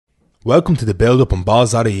Welcome to the build-up on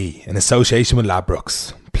Balls.ie in association with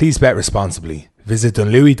Ladbrokes. Please bet responsibly. Visit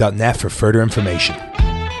dunlewy.net for further information.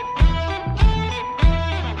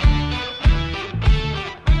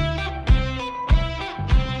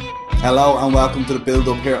 Hello and welcome to the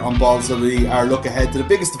build-up here on Balls.ie, our look ahead to the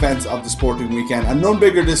biggest events of the sporting weekend, and none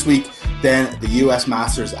bigger this week than the US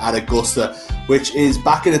Masters at Augusta, which is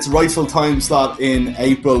back in its rightful time slot in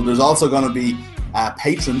April. There's also going to be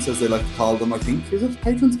patrons, as they like to call them, I think, is it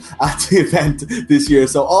patrons, at the event this year.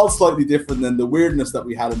 So all slightly different than the weirdness that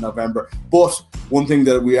we had in November. But one thing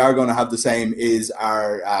that we are going to have the same is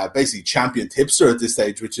our basically champion tipster at this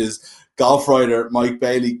stage, which is golf writer Mike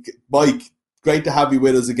Bailey. Mike, great to have you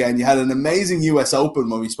with us again. You had an amazing US Open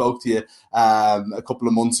when we spoke to you a couple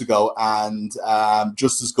of months ago, and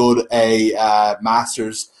just as good a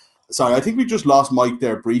Masters. Sorry, I think we just lost Mike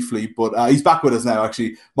there briefly, but he's back with us now,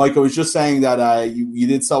 actually. Mike, I was just saying that you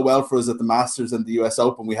did so well for us at the Masters and the US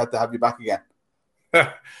Open. We had to have you back again.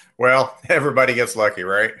 Well, everybody gets lucky,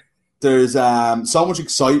 right? There's so much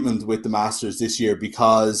excitement with the Masters this year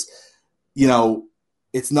because, you know,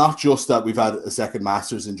 it's not just that we've had a second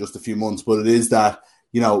Masters in just a few months, but it is that,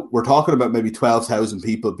 you know, we're talking about maybe 12,000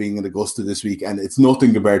 people being in Augusta this week, and it's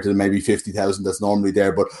nothing compared to the maybe 50,000 that's normally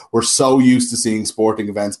there, but we're so used to seeing sporting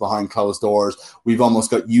events behind closed doors. We've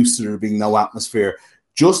almost got used to there being no atmosphere.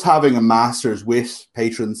 Just having a Masters with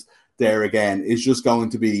patrons there again is just going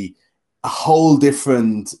to be a whole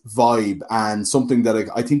different vibe, and something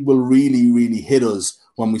that I think will really, really hit us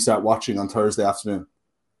when we start watching on Thursday afternoon.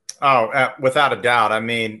 Oh, without a doubt. I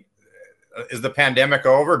mean, is the pandemic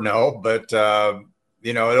over? No, but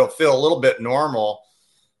you know, it'll feel a little bit normal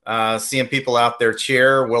seeing people out there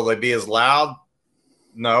cheer. Will they be as loud?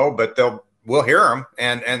 No, but we'll hear them,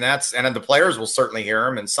 and the players will certainly hear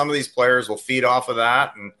them, and some of these players will feed off of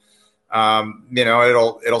that, and you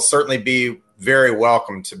know, it'll certainly be very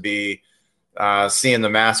welcome to be seeing the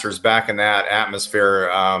Masters back in that atmosphere.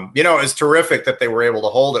 You know, it's terrific that they were able to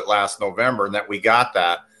hold it last November and that we got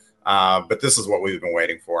that, but this is what we've been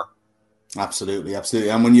waiting for. Absolutely, absolutely.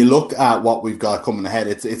 And when you look at what we've got coming ahead,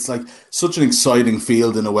 it's like such an exciting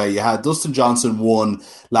field in a way. You had Dustin Johnson won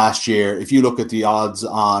last year. If you look at the odds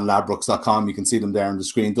on ladbrokes.com, you can see them there on the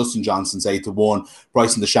screen. Dustin Johnson's 8-1.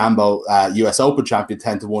 Bryson DeChambeau, US Open champion,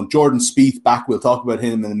 10-1. Jordan Spieth back. We'll talk about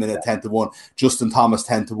him in a minute, 10-1. Justin Thomas,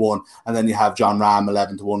 10-1. And then you have John Rahm,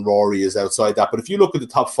 11-1. Rory is outside that. But if you look at the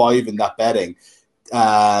top five in that betting,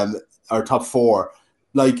 or top four,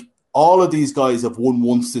 like, all of these guys have won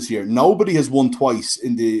once this year. Nobody has won twice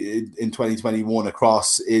in 2021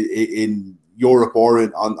 across in Europe or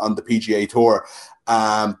on the PGA Tour.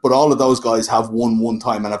 But all of those guys have won one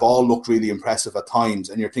time and have all looked really impressive at times.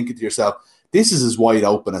 And you're thinking to yourself, this is as wide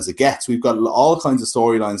open as it gets. We've got all kinds of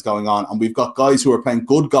storylines going on, and we've got guys who are playing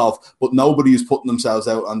good golf, but nobody is putting themselves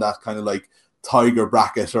out on that kind of like Tiger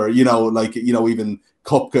bracket, or, you know, like, you know, even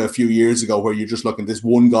Koepka a few years ago, where you're just looking, this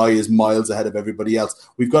one guy is miles ahead of everybody else.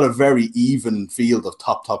 We've got a very even field of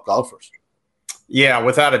top golfers. Yeah,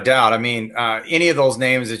 without a doubt. I mean, any of those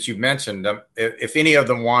names that you mentioned, if any of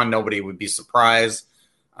them won, nobody would be surprised.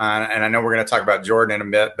 And I know we're going to talk about Jordan in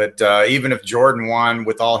a bit, but even if Jordan won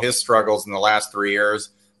with all his struggles in the last 3 years,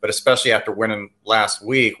 but especially after winning last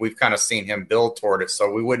week, we've kind of seen him build toward it.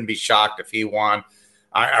 So we wouldn't be shocked if he won.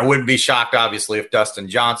 I wouldn't be shocked, obviously, if Dustin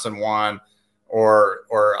Johnson won, or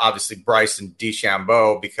obviously Bryson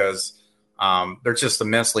DeChambeau, because they're just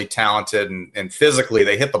immensely talented, and physically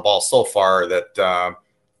they hit the ball so far that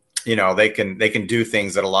you know, they can do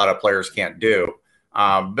things that a lot of players can't do.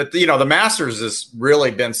 But you know, the Masters has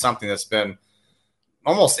really been something that's been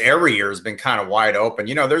almost every year has been kind of wide open.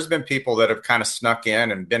 You know, there's been people that have kind of snuck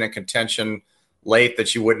in and been in contention late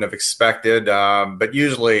that you wouldn't have expected, but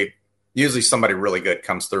usually somebody really good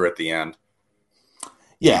comes through at the end.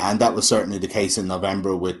 Yeah, and that was certainly the case in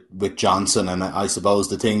November with Johnson. And I suppose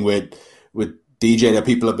the thing with DJ that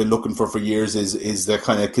people have been looking for years is the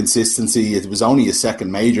kind of consistency. It was only his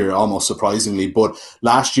second major, almost surprisingly, but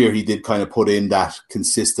last year he did kind of put in that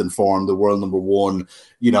consistent form, the world number one,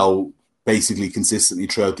 you know, basically consistently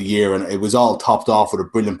throughout the year, and it was all topped off with a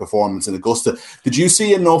brilliant performance in Augusta. Did you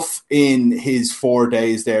see enough in his 4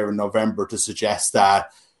 days there in November to suggest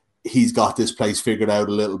that he's got this place figured out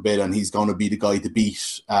a little bit and he's going to be the guy to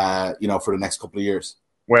beat, you know, for the next couple of years?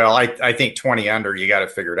 Well, I think 20 under, you got to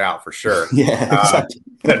figure it out for sure. Yeah,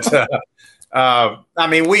 exactly. I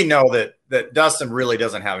mean, we know that Dustin really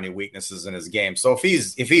doesn't have any weaknesses in his game. So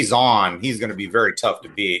if he's on, he's going to be very tough to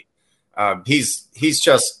beat. He's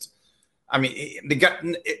just, I mean, the guy,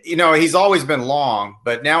 you know, he's always been long,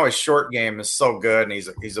 but now his short game is so good, and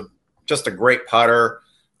he's just a great putter.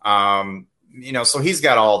 so he's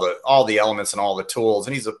got all the elements and all the tools,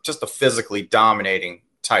 and he's just a physically dominating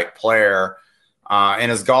type player.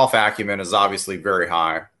 And his golf acumen is obviously very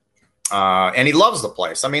high. And he loves the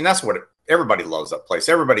place. I mean, that's what everybody loves, that place.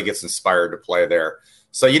 Everybody gets inspired to play there.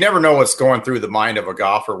 So you never know what's going through the mind of a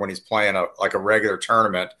golfer when he's playing a regular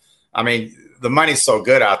tournament. I mean, the money's so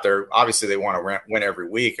good out there. Obviously, they want to win every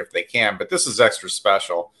week if they can, but this is extra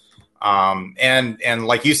special. And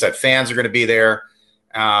like you said, fans are going to be there.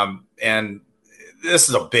 And this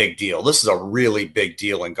is a big deal. This is a really big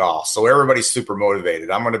deal in golf. So everybody's super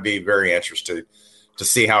motivated. I'm going to be very interested to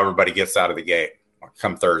see how everybody gets out of the gate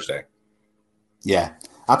come Thursday. Yeah,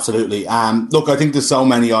 absolutely. Look, I think there's so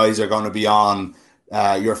many eyes are going to be on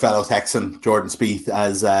your fellow Texan, Jordan Spieth,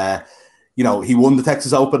 as he won the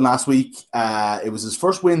Texas Open last week. It was his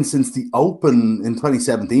first win since the Open in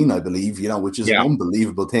 2017, I believe, which is an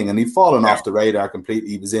unbelievable thing. And he'd fallen off the radar completely.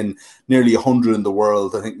 He was in nearly 100 in the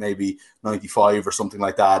world, I think maybe 95 or something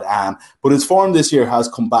like that. But his form this year has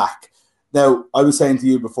come back. Now, I was saying to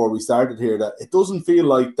you before we started here that it doesn't feel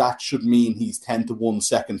like that should mean he's 10-1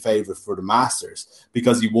 second favourite for the Masters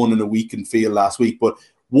because he won in a weakened field last week. But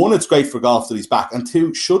one, it's great for golf that he's back. And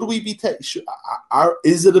two, should we be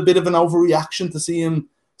is it a bit of an overreaction to see him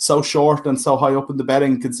so short and so high up in the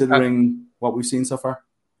betting considering what we've seen so far?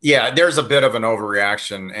 Yeah, there's a bit of an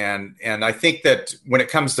overreaction. And I think that when it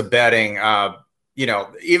comes to betting,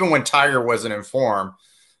 even when Tiger wasn't in form,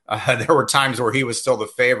 there were times where he was still the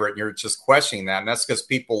favorite, and you're just questioning that. And that's because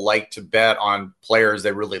people like to bet on players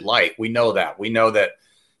they really like. We know that. We know that,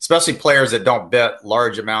 especially players that don't bet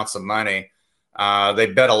large amounts of money,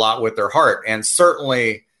 they bet a lot with their heart. And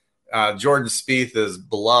certainly Jordan Spieth is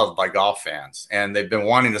beloved by golf fans, and they've been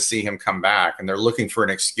wanting to see him come back, and they're looking for an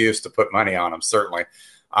excuse to put money on him, certainly.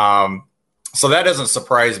 So that doesn't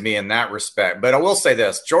surprise me in that respect. But I will say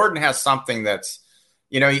this, Jordan has something that's,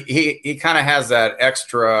 he kind of has that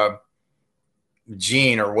extra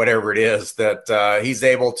gene or whatever it is that he's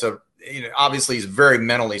able to, obviously he's very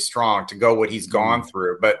mentally strong to go what he's gone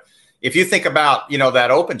through. But if you think about,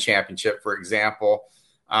 that Open Championship, for example,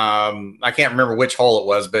 I can't remember which hole it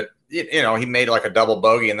was, but he made like a double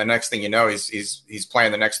bogey, and the next thing you know, he's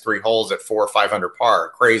playing the next 3 holes at 400 or 500 par.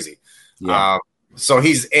 Crazy. Yeah. So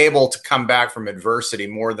he's able to come back from adversity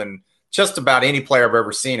more than just about any player I've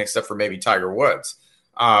ever seen, except for maybe Tiger Woods.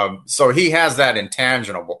 So he has that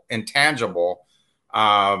intangible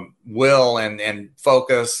will and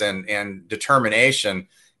focus and determination.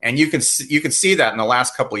 And you can see that in the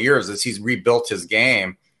last couple of years as he's rebuilt his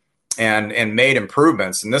game and made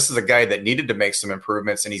improvements. And this is a guy that needed to make some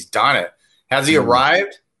improvements, and he's done it. Has he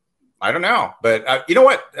arrived? I don't know. But you know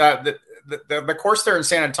what? The course there in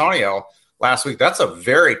San Antonio last week, that's a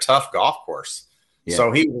very tough golf course. Yeah.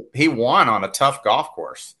 So he won on a tough golf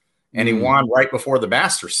course, and he won right before the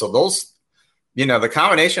Masters. So those, the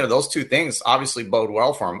combination of those two things obviously bode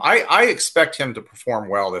well for him. I expect him to perform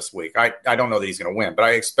well this week. I don't know that he's going to win, but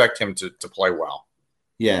I expect him to play well.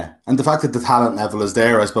 Yeah, and the fact that the talent level is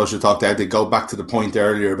there, I suppose you talked about, they go back to the point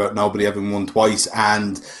earlier about nobody having won twice.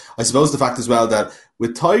 And I suppose the fact as well that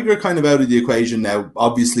with Tiger kind of out of the equation now,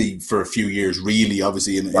 obviously for a few years, really,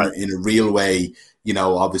 obviously in a real way,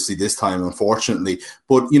 obviously this time, unfortunately.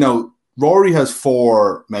 But, Rory has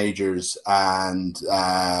 4 majors and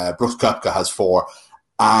Brooks Koepka has 4.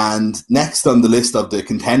 And next on the list of the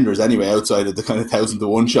contenders, anyway, outside of the kind of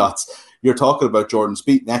 1,000-to-1 shots, you're talking about Jordan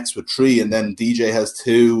Spieth next with 3, and then DJ has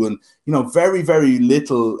 2, and very, very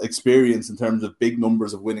little experience in terms of big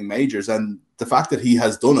numbers of winning majors. And the fact that he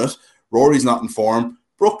has done it, Rory's not in form.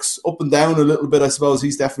 Brooks up and down a little bit, I suppose.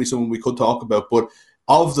 He's definitely someone we could talk about. But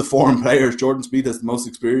of the foreign players, Jordan Spieth has the most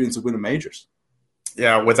experience of winning majors.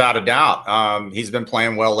 Yeah, without a doubt. He's been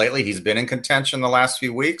playing well lately. He's been in contention the last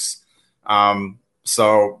few weeks.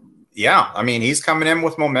 So, yeah, I mean, he's coming in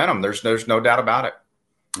with momentum. There's no doubt about it.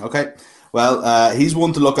 Okay. Well, he's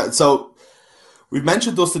one to look at. So we've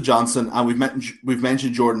mentioned Dustin Johnson and we've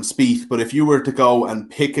mentioned Jordan Spieth, but if you were to go and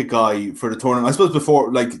pick a guy for the tournament, I suppose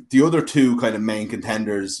before, like the other 2 kind of main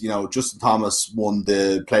contenders, Justin Thomas won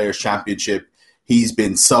the Players' Championship. He's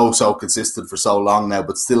been so consistent for so long now,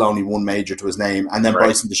 but still only 1 major to his name. And then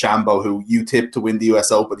Bryson DeChambeau, who you tipped to win the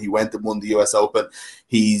US Open. He went and won the US Open.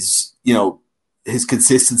 He's, his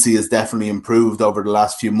consistency has definitely improved over the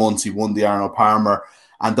last few months. He won the Arnold Palmer.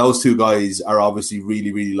 And those 2 guys are obviously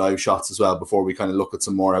really, really live shots as well before we kind of look at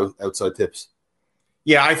some more outside tips.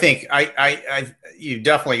 Yeah, I think you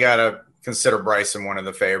definitely got to consider Bryson one of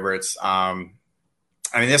the favorites.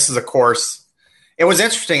 This is a course. It was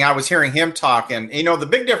interesting. I was hearing him talk, and the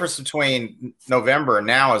big difference between November and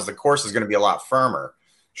now is the course is going to be a lot firmer.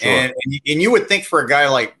 Sure. And you would think for a guy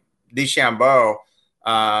like DeChambeau,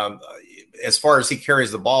 as far as he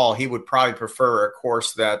carries the ball, he would probably prefer a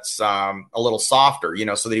course that's a little softer,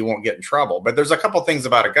 so that he won't get in trouble. But there's a couple things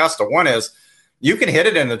about Augusta. One is you can hit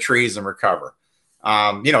it in the trees and recover.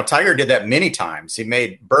 Tiger did that many times. He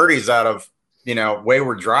made birdies out of,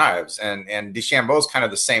 wayward drives, and DeChambeau's kind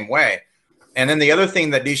of the same way. And then the other thing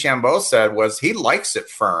that DeChambeau said was he likes it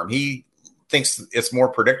firm. He thinks it's more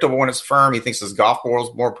predictable when it's firm. He thinks his golf ball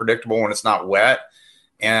is more predictable when it's not wet.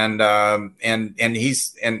 And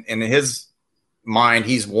he's in his mind,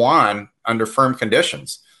 he's won under firm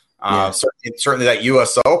conditions. Certainly that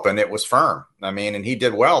U.S. Open, it was firm. I mean, and he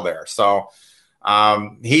did well there. So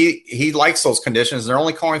he likes those conditions. They're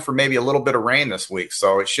only calling for maybe a little bit of rain this week,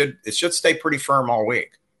 so it should stay pretty firm all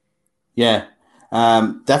week. Yeah.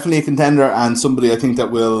 Definitely a contender, and somebody I think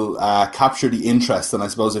that will capture the interest. And I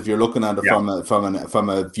suppose if you're looking at it from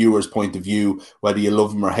a viewer's point of view, whether you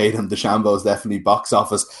love him or hate him, DeChambeau is definitely box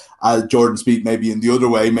office. Jordan Spieth maybe in the other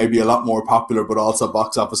way, maybe a lot more popular, but also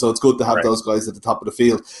box office. So it's good to have those guys at the top of the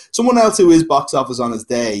field. Someone else who is box office on his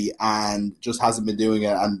day and just hasn't been doing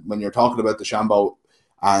it. And when you're talking about DeChambeau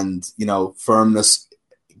and firmness,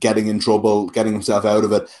 getting in trouble, getting himself out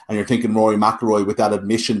of it, and you're thinking Rory McIlroy with that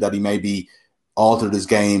admission that he maybe altered his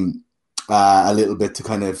game a little bit to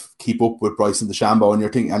kind of keep up with Bryson DeChambeau, and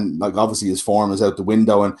you're thinking, and like obviously his form is out the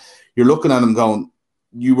window, and you're looking at him going,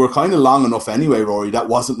 you were kind of long enough anyway, Rory. That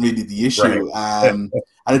wasn't really the issue, and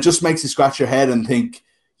it just makes you scratch your head and think,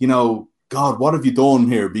 God, what have you done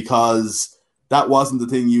here? Because that wasn't the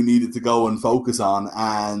thing you needed to go and focus on,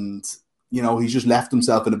 and he's just left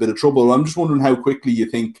himself in a bit of trouble. I'm just wondering how quickly you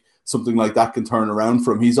think something like that can turn around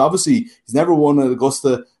for him. He's never won at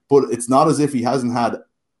Augusta, but it's not as if he hasn't had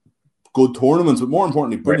good tournaments, but more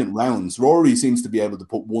importantly, brilliant rounds. Rory seems to be able to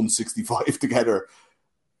put 165 together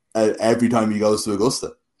every time he goes to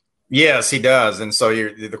Augusta. Yes, he does. And so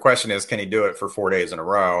the question is, can he do it for 4 days in a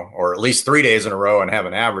row, or at least 3 days in a row, and have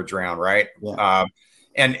an average round, right? Yeah.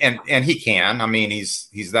 And he can. I mean,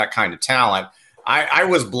 he's that kind of talent. I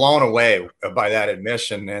was blown away by that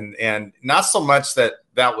admission, and not so much that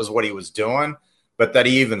was what he was doing, but that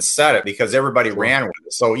he even said it, because everybody ran with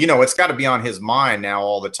it. So, it's got to be on his mind now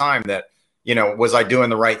all the time that, was I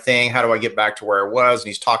doing the right thing? How do I get back to where I was? And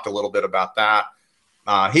he's talked a little bit about that.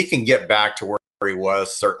 He can get back to where he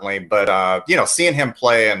was, certainly. But, seeing him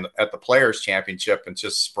play at the Players' Championship and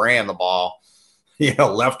just spraying the ball,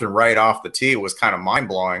 left and right off the tee was kind of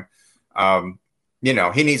mind-blowing.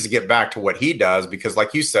 He needs to get back to what he does, because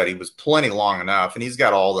like you said, he was plenty long enough, and he's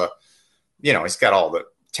got all the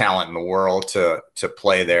talent in the world to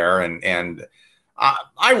play there. And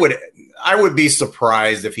I would be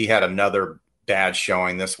surprised if he had another bad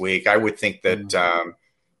showing this week. I would think that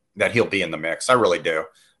that he'll be in the mix. I really do.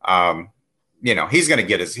 He's going to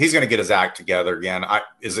get his act together again.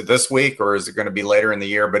 Is it this week, or is it going to be later in the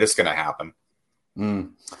year? But it's going to happen.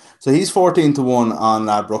 So he's 14-1 on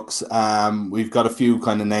Ladbrokes. We've got a few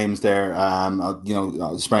kind of names there,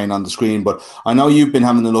 spraying on the screen, but I know you've been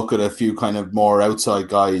having a look at a few kind of more outside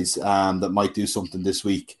guys that might do something this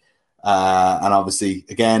week. And obviously,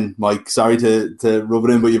 again, Mike, sorry to rub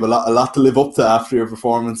it in, but you have a lot to live up to after your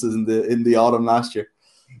performances in the autumn last year.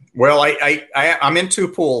 Well, I'm in two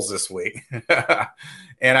pools this week.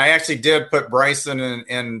 And I actually did put Bryson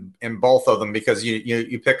in both of them, because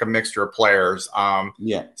you pick a mixture of players. So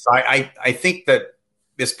I think that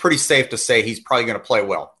it's pretty safe to say he's probably going to play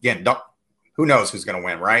well. Again, who knows who's going to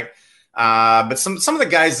win, right? But some of the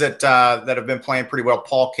guys that have been playing pretty well,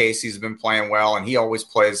 Paul Casey's been playing well, and he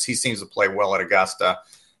seems to play well at Augusta.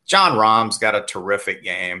 Jon Rahm's got a terrific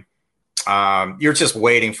game. You're just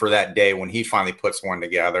waiting for that day when he finally puts one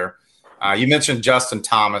together. You mentioned Justin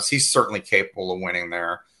Thomas. He's certainly capable of winning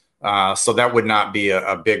there. So that would not be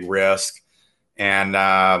a big risk. And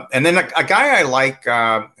then a guy I like,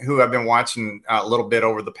 who I've been watching a little bit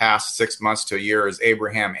over the past 6 months to a year, is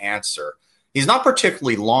Abraham Ancer. He's not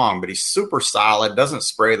particularly long, but he's super solid, doesn't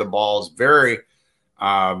spray the ball, is very,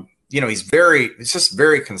 he's just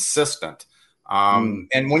very consistent.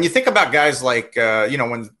 And when you think about guys like,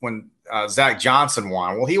 when Zach Johnson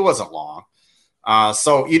won, well, he wasn't long.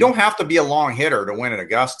 So you don't have to be a long hitter to win at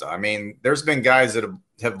Augusta. I mean, there's been guys that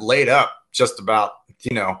have laid up just about,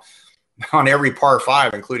 on every par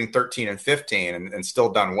 5, including 13 and 15, and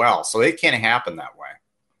still done well. So it can't happen that way.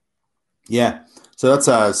 Yeah. So that's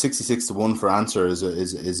 66-1 for Ancer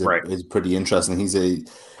is pretty interesting.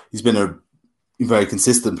 He's been a very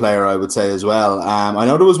consistent player, I would say, as well. I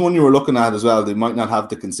know there was one you were looking at as well. They might not have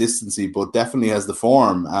the consistency, but definitely has the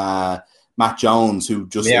form. Matt Jones, who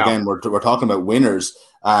again, we're talking about winners.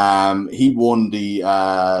 He won the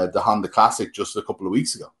Honda Classic just a couple of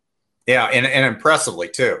weeks ago. Yeah, and impressively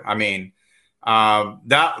too. I mean,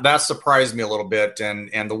 That surprised me a little bit,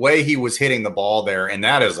 and the way he was hitting the ball there, and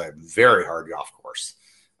that is a very hard golf course.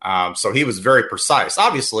 So he was very precise.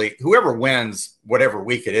 Obviously, whoever wins whatever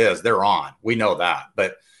week it is, they're on. We know that,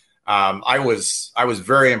 but I was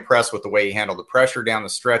very impressed with the way he handled the pressure down the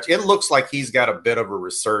stretch. It looks like he's got a bit of a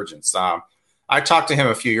resurgence. I talked to him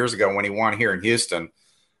a few years ago when he won here in Houston,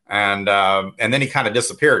 and then he kind of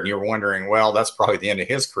disappeared. And you were wondering, well, that's probably the end of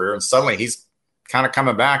his career. And suddenly he's kind of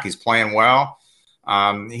coming back. He's playing well.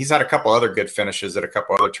 He's had a couple other good finishes at a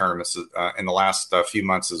couple other tournaments in the last few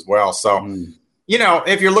months as well. So,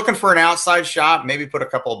 if you're looking for an outside shot, maybe put a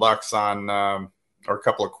couple of bucks on, or a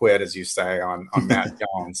couple of quid, as you say, on Matt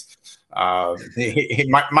Jones. He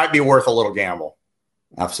might be worth a little gamble.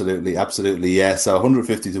 Absolutely. Yeah. So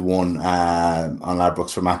 150 to 1 on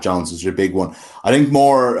Ladbrokes for Matt Jones is your big one. I think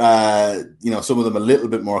more, some of them a little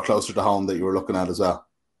bit more closer to home that you were looking at as well.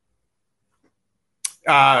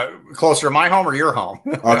 Closer to my home or your home?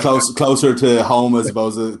 Or closer to home as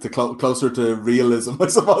opposed to closer to realism, I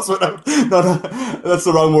suppose. That's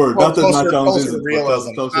the wrong word. Well, not that Matt Jones is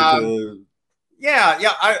realism. Closer to... Yeah.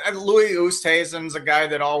 Louis Oosthuizen's a guy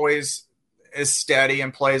that always is steady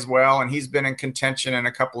and plays well, and he's been in contention in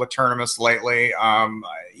a couple of tournaments lately.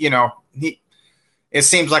 It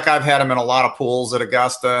seems like I've had him in a lot of pools at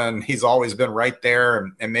Augusta, and he's always been right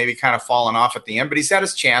there and maybe kind of fallen off at the end, but he's had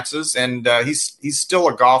his chances, and he's still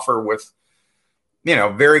a golfer with,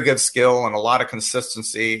 very good skill and a lot of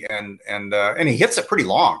consistency, and he hits it pretty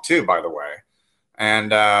long too, by the way.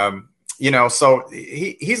 And, so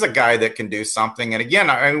he's a guy that can do something. And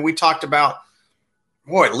again, we talked about,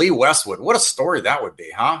 Lee Westwood, what a story that would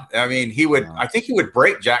be, huh? I mean, I think he would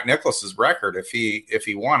break Jack Nicklaus's record if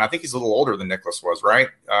he won. I think he's a little older than Nicklaus was, right?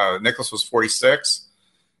 Nicklaus was 46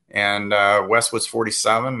 and Westwood's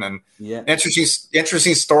 47. And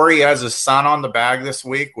interesting story. He has his son on the bag this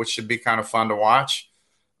week, which should be kind of fun to watch.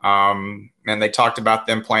 And they talked about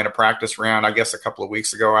them playing a practice round, I guess, a couple of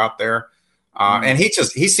weeks ago out there. And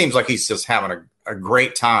he seems like he's just having a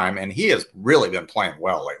great time, and he has really been playing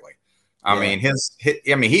well lately. I mean,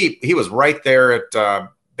 he was right there at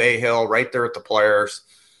Bay Hill, right there at the Players.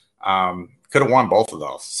 Could have won both of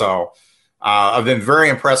those. So I've been very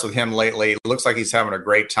impressed with him lately. It looks like he's having a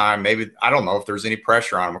great time. Maybe, I don't know if there's any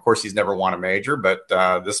pressure on him. Of course, he's never won a major, but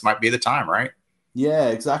this might be the time, right? Yeah,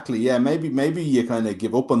 exactly. Yeah, maybe you kind of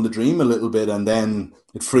give up on the dream a little bit, and then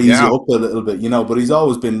it frees you up a little bit, But he's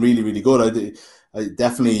always been really, really good. I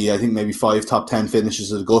think maybe 5 top 10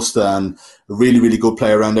 finishes at Augusta, and a really, really good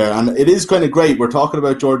player around there. And it is kind of great. We're talking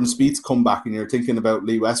about Jordan Spieth's comeback, and you're thinking about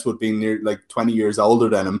Lee Westwood being near like 20 years older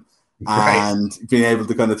than him, and being able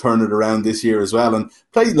to kind of turn it around this year as well, and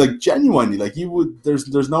play like genuinely like you would.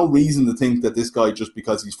 There's no reason to think that this guy, just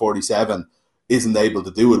because he's 47, isn't able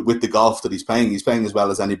to do it with the golf that he's playing. He's playing as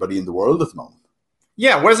well as anybody in the world at the moment.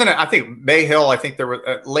 Yeah, wasn't it? I think Bay Hill. I think there was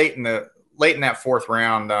late in that fourth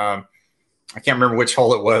round. I can't remember which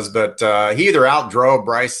hole it was, but he either outdrove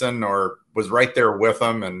Bryson or was right there with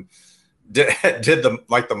him and did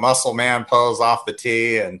the muscle man pose off the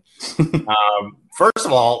tee. And first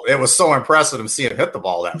of all, it was so impressive to see him hit the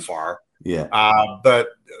ball that far. Yeah. But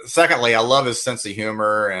secondly, I love his sense of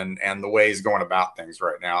humor and the way he's going about things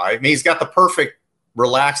right now. I mean, he's got the perfect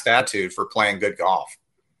relaxed attitude for playing good golf.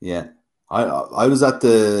 Yeah. I was at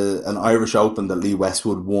an Irish Open that Lee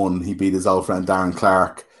Westwood won. He beat his old friend Darren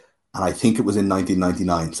Clark. And I think it was in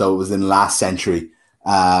 1999. So it was in last century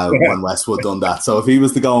when Westwood done that. So if he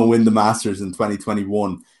was to go and win the Masters in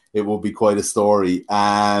 2021, it will be quite a story.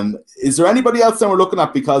 Is there anybody else that we're looking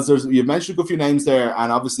at? Because you've mentioned a good few names there,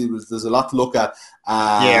 and obviously there's a lot to look at.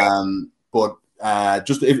 But I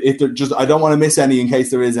don't want to miss any in case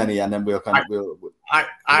there is any, and then we'll kind of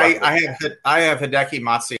I have Hideki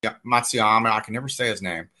Matsuyama. I can never say his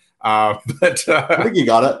name. But I think you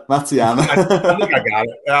got it, Matsuyama. I think I got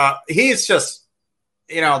it. He's just,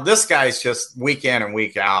 this guy's just week in and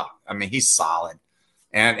week out. I mean, he's solid,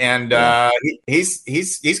 and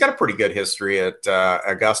he's got a pretty good history at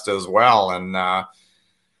Augusta as well. And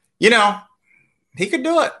he could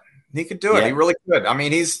do it. He could do it. He really could. I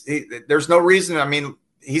mean, there's no reason. I mean,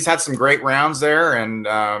 he's had some great rounds there, and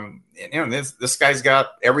this guy's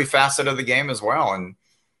got every facet of the game as well. And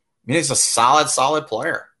I mean, he's a solid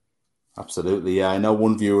player. Absolutely, yeah. I know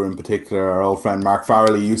one viewer in particular, our old friend Mark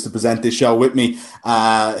Farrelly, used to present this show with me,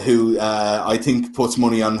 who I think puts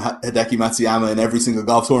money on Hideki Matsuyama in every single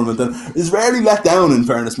golf tournament and is rarely let down, in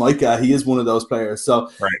fairness, Mike. He is one of those players.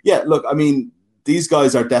 So, Yeah, look, I mean, these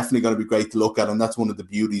guys are definitely going to be great to look at, and that's one of the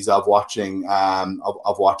beauties of watching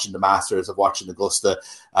of watching the Masters, of watching Augusta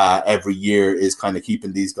every year, is kind of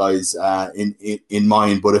keeping these guys in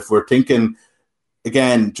mind. But if we're thinking,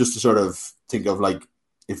 again, just to sort of think of like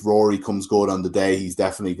if Rory comes good on the day, he's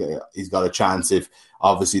got a chance. If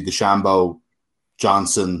obviously DeChambeau,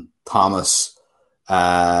 Johnson, Thomas,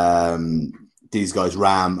 these guys,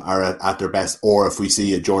 Ram, are at their best, or if we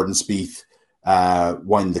see a Jordan Spieth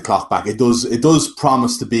wind the clock back, it does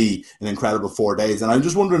promise to be an incredible 4 days. And I'm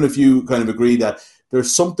just wondering if you kind of agree that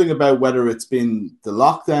there's something about whether it's been the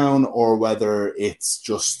lockdown or whether it's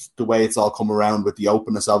just the way it's all come around with the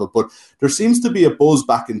openness of it. But there seems to be a buzz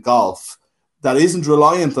back in golf that isn't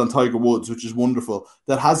reliant on Tiger Woods, which is wonderful,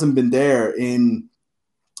 that hasn't been there in,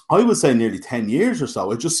 I would say, nearly 10 years or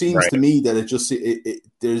so. It just seems to me that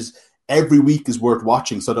there's every week is worth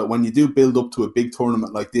watching, so that when you do build up to a big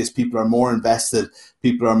tournament like this, people are more invested,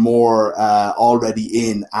 people are more already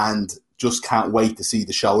in, and just can't wait to see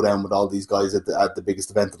the showdown with all these guys at the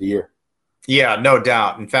biggest event of the year. Yeah, no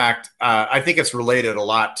doubt. In fact, I think it's related a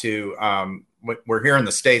lot to we're here in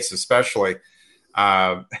the States, especially.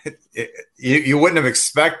 You wouldn't have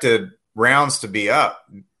expected rounds to be up,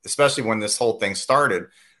 especially when this whole thing started.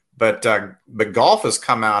 But golf has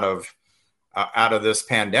come out of this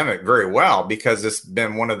pandemic very well, because it's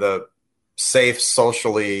been one of the safe,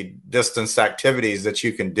 socially distanced activities that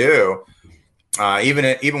you can do.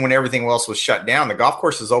 Even when everything else was shut down, the golf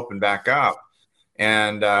courses opened back up,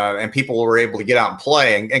 and people were able to get out and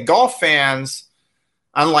play. And golf fans,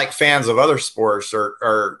 unlike fans of other sports,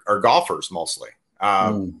 are golfers mostly.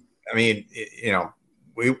 I mean, you know,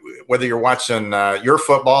 whether you're watching your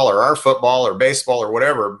football or our football or baseball or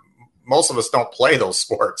whatever, most of us don't play those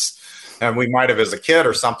sports. And we might have as a kid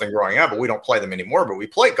or something growing up, but we don't play them anymore. But we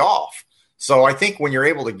play golf. So I think when you're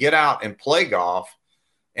able to get out and play golf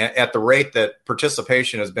at the rate that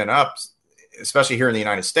participation has been up, especially here in the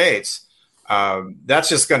United States, that's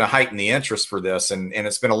just going to heighten the interest for this. And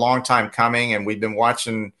it's been a long time coming, and we've been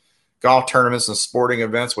watching golf tournaments and sporting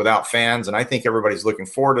events without fans. And I think everybody's looking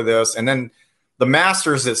forward to this. And then the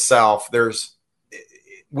Masters itself,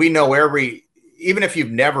 we know even if you've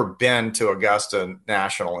never been to Augusta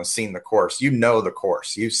National and seen the course, you know the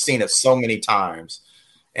course. You've seen it so many times,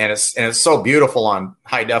 and it's so beautiful on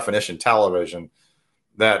high definition television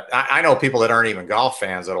that I know people that aren't even golf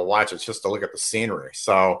fans that'll watch it just to look at the scenery.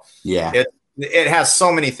 So yeah, it has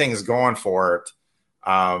so many things going for it.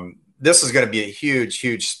 This is going to be a huge,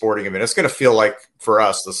 huge sporting event. It's going to feel like, for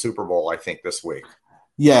us, the Super Bowl, I think, this week.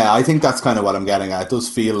 Yeah, I think that's kind of what I'm getting at. It does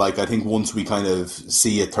feel like, I think once we kind of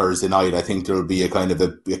see it Thursday night, I think there'll be a kind of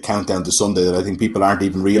a countdown to Sunday that I think people aren't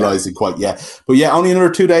even realizing quite yet. But yeah, only another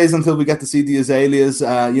 2 days until we get to see the azaleas.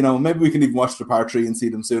 Maybe we can even watch the par 3 and see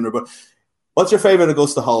them sooner. But what's your favorite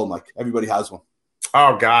Augusta hole, Mike? Everybody has one.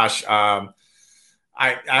 Oh gosh, I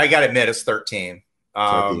got to admit it's 13.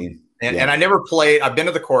 13. And I never played. I've been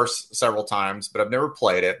to the course several times, but I've never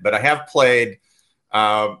played it. But I have played.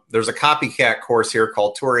 There's a copycat course here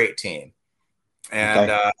called Tour 18, and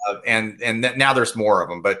now there's more of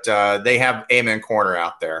them. But they have Amen Corner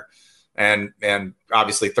out there, and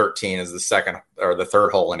obviously 13 is the second or the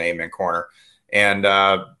third hole in Amen Corner. And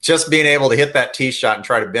just being able to hit that tee shot and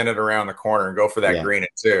try to bend it around the corner and go for that green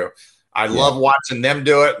at 2. I love watching them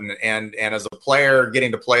do it, and as a player,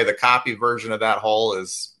 getting to play the copy version of that hole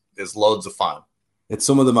is loads of fun. It's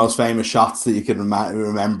some of the most famous shots that you can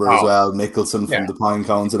remember as well. Mickelson from the pine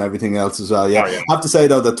cones and everything else as well. Yeah. I have to say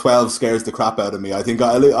though that 12 scares the crap out of me. I think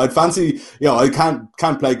I'd fancy, I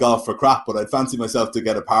can't play golf for crap, but I'd fancy myself to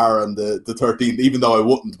get a par on the 13th, even though I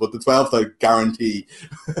wouldn't. But the 12th, I guarantee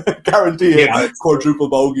a quadruple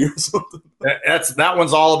bogey or something. That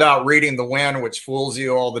one's all about reading the wind, which fools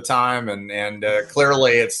you all the time, and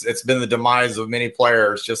clearly it's been the demise of many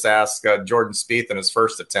players. Just ask Jordan Spieth in his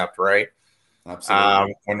first attempt, right?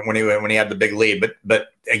 Absolutely. When he had the big lead, but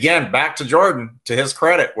again, back to Jordan, to his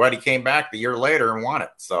credit, he came back the year later and won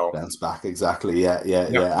it. So bounce back, exactly. Yeah.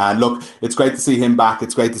 And look, it's great to see him back.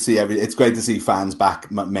 It's great to see it's great to see fans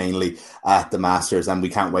back, mainly at the Masters, and we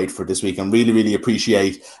can't wait for this week. And really, really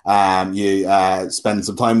appreciate you spending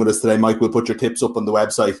some time with us today, Mike. We'll put your tips up on the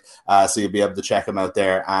website, so you'll be able to check them out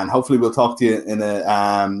there. And hopefully, we'll talk to you in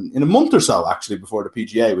a month or so, actually, before the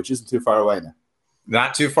PGA, which isn't too far away now.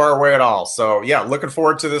 Not too far away at all. So, yeah, looking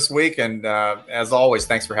forward to this week. And as always,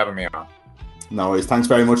 thanks for having me on. No worries. Thanks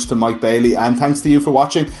very much to Mike Bailey. And thanks to you for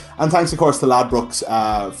watching. And thanks, of course, to Ladbrokes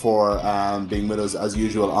for being with us, as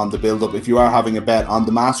usual, on the build-up. If you are having a bet on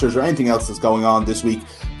the Masters or anything else that's going on this week,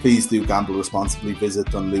 please do gamble responsibly. Visit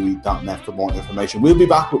dunlewy.net for more information. We'll be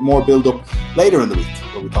back with more build-up later in the week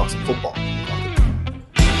where we talk some football.